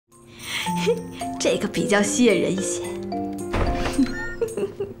这个比较吸引人一些。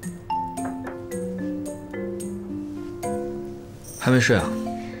还没睡啊？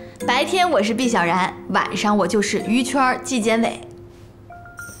白天我是毕小然，晚上我就是鱼圈纪检委。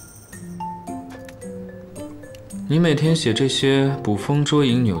你每天写这些捕风捉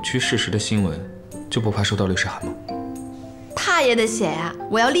影、扭曲事实的新闻，就不怕收到律师函吗？怕也得写呀！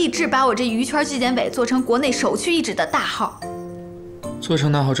我要立志把我这鱼圈纪检委做成国内首屈一指的大号。做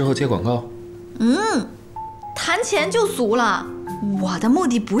成大号之后接广告？谈钱就俗了。我的目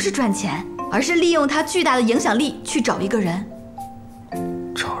的不是赚钱，而是利用它巨大的影响力去找一个人。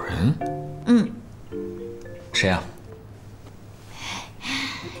找人？谁啊？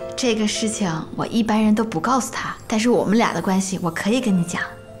这个事情我一般人都不告诉他，但是我们俩的关系我可以跟你讲。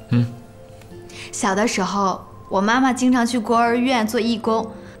小的时候，我妈妈经常去孤儿院做义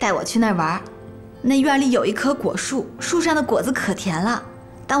工，带我去那儿玩。那院里有一棵果树，树上的果子可甜了，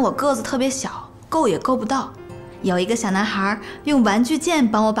但我个子特别小，够也够不到。有一个小男孩用玩具剑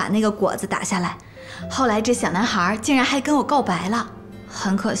帮我把那个果子打下来，后来这小男孩竟然还跟我告白了。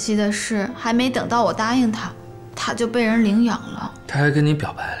很可惜的是，还没等到我答应他，他就被人领养了。他还跟你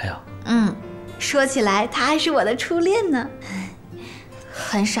表白了呀？说起来他还是我的初恋呢。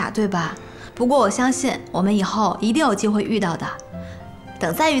很傻对吧？不过我相信我们以后一定有机会遇到的。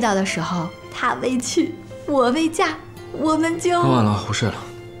等再遇到的时候，他未娶我未嫁，我们就……很晚了，不睡了。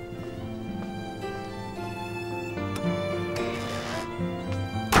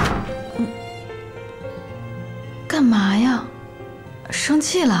干嘛呀？生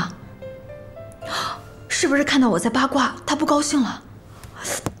气了？是不是看到我在八卦，他不高兴了？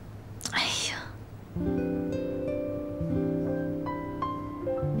哎呀！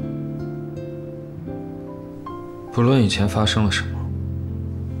不论以前发生了什么，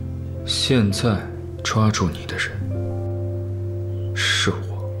现在抓住你的人是我。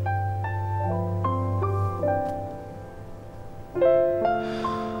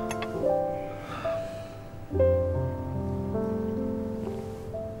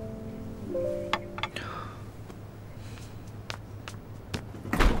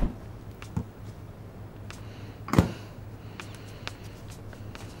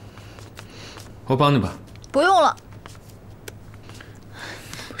我帮你吧。不用了。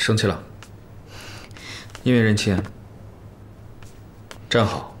生气了？因为任谦。站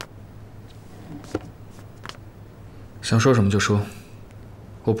好。想说什么就说。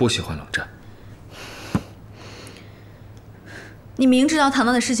我不喜欢冷战。你明知道唐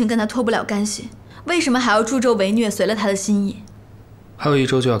娜的事情跟他脱不了干系，为什么还要助纣为虐，随了他的心意？还有1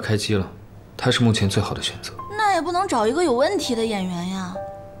周就要开机了，他是目前最好的选择。那也不能找一个有问题的演员呀。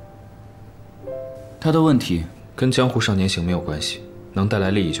他的问题跟江湖少年行没有关系，能带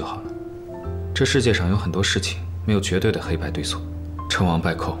来利益就好了。这世界上有很多事情没有绝对的黑白对错，成王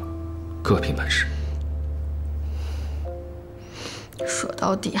败寇，各凭本事。说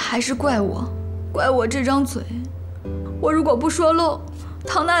到底还是怪我这张嘴。我如果不说漏，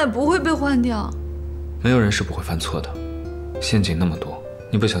唐娜也不会被换掉。没有人是不会犯错的，陷阱那么多，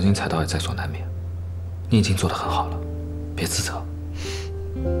你不小心踩到也在所难免。你已经做得很好了，别自责。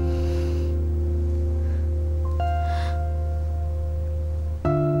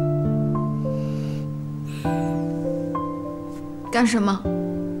干什么？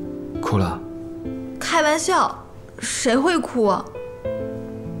哭了？开玩笑，谁会哭啊？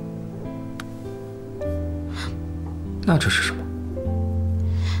那这是什么？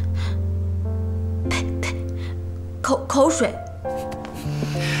呸！口水。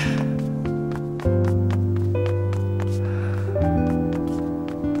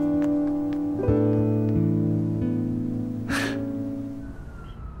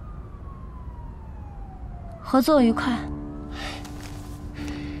合作愉快。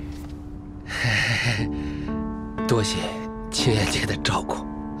多谢青燕姐的照顾。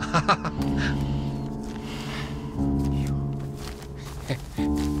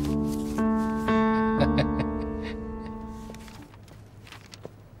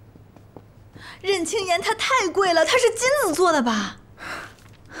任清妍它太贵了，它是金子做的吧？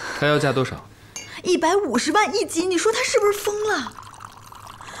它要价多少？150万一集，你说他是不是疯了？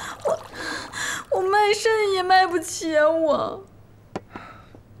我卖肾也卖不起啊！我。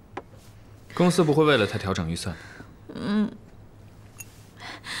公司不会为了它调整预算的。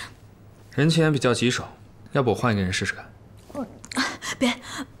任清妍比较棘手，要不我换一个人试试看？别，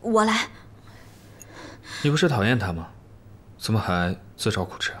我来。你不是讨厌他吗？怎么还自找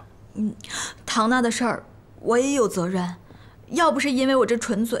苦吃啊？唐娜的事儿我也有责任，要不是因为我这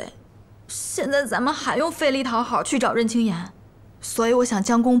纯嘴，现在咱们还用费力讨好去找任清妍，所以我想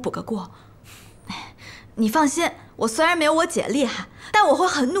将功补个过。你放心，我虽然没有我姐厉害，但我会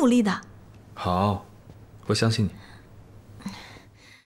很努力的。好，我相信你。